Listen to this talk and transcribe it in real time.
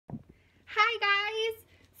Hi guys!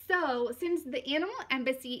 So, since the Animal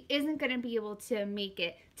Embassy isn't going to be able to make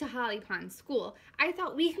it to Holly Pond School, I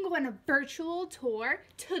thought we can go on a virtual tour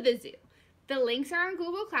to the zoo. The links are on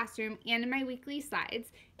Google Classroom and in my weekly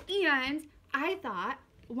slides. And I thought,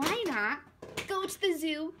 why not go to the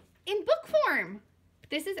zoo in book form?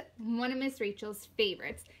 This is one of Miss Rachel's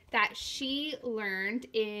favorites that she learned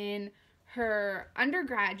in her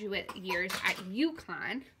undergraduate years at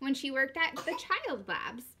UConn when she worked at the Child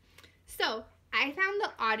Labs. So I found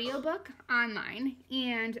the audiobook online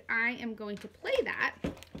and I am going to play that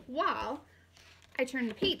while I turn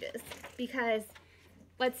the pages because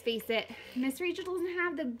let's face it, Miss Rachel doesn't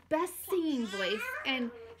have the best singing voice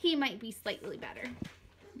and he might be slightly better.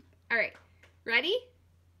 All right, ready,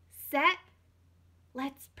 set,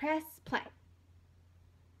 let's press play. All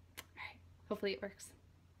right, hopefully it works.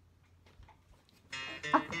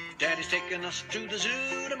 Daddy's taking us to the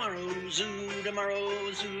zoo tomorrow, zoo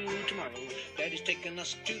tomorrow, zoo tomorrow. Daddy's taking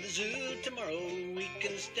us to the zoo tomorrow. We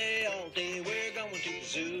can stay all day. We're going to the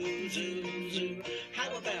zoo, zoo, zoo.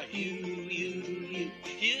 How about you?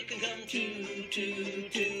 You can come too.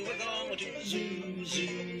 We're going to the zoo,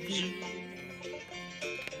 zoo, zoo.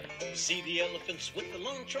 See the elephants with the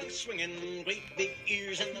long trunks swinging, great big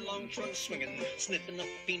ears and the long trunks swinging, sniffing the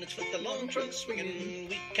peanuts with the long trunks swinging.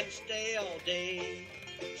 We can stay all day.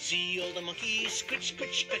 See all the monkeys scritch,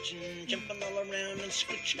 scratching, jumping all around and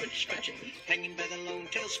scritch, scratching, hanging by the long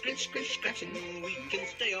tail, scritch, scratching. We can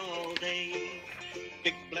stay all day.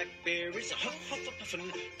 Big black bear is a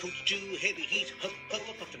huff-a-puffin', coat's too heavy, he's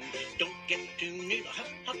huff-a-puffin'. Don't get too near the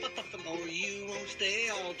huff-a-puffin' or you won't stay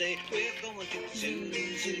all day. We're going to the zoo,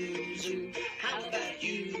 zoo, zoo. How about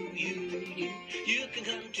you? You can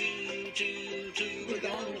come too. We're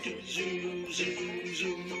going to the zoo, zoo,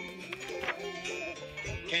 zoo.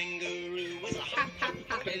 Kangaroo is a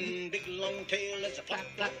hop-hoppin', big long tail is a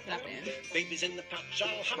flap-flap-flappin'. Babies in the pouch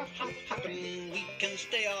all hop-hoppin', we can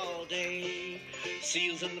stay all day.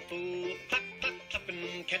 Seals in the pool,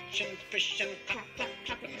 clap-clap-clappin', catching fish and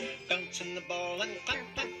clap-clap-clappin', bouncing the ball and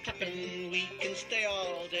clap-clap-clappin', we can stay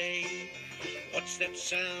all day. What's that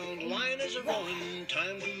sound? Lion is a-roaring,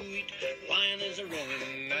 time to eat. Lion is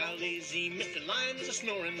a-roaring, now lazy Mr. Lion is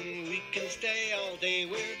a-snoring. We can stay all day,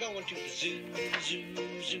 we're going to the zoo, zoo,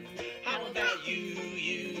 zoo. How about you?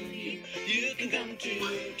 You can come too.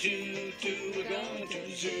 We're going to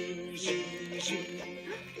the zoo, zoo, zoo.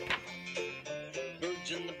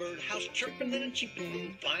 Birds in the birdhouse chirping and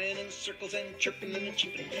cheeping, flying in circles and chirping and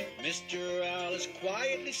cheeping. Mr. Owl is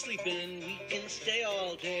quietly sleeping, we can stay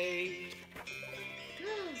all day.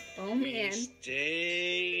 Oh man. We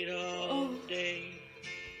stayed all day,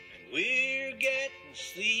 and we're getting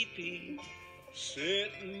sleepy,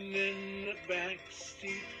 sitting in the back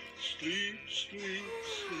seat, sleepy.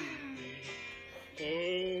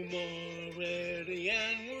 Home already,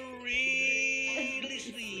 and we're really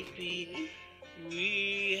sleepy.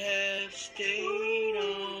 We have stayed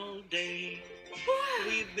all day.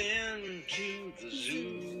 We've been to the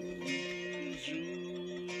zoo,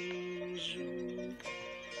 zoo, zoo.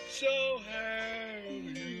 So have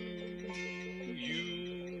you.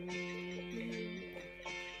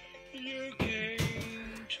 You came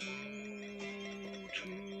to.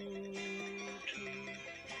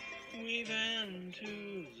 We've been to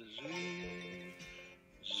the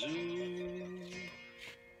zoo.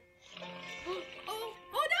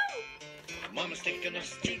 Oh no! Mama's taking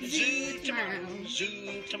us to the zoo tomorrow,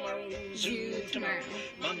 zoo tomorrow, zoo tomorrow.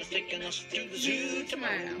 Mama's taking us to the zoo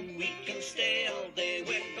tomorrow. We can stay all day.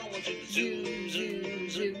 We're going to the zoo, zoo,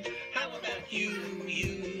 zoo. How about you?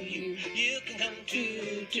 You can come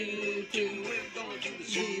too. We're going to the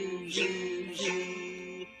zoo, zoo,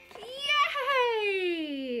 zoo.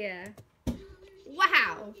 Yay!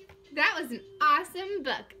 Wow, that was an awesome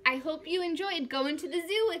book. I hope you enjoyed going to the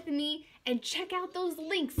zoo with me, and check out those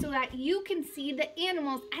links so that you can see the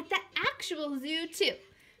animals at the actual zoo too.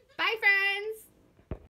 Bye, friends!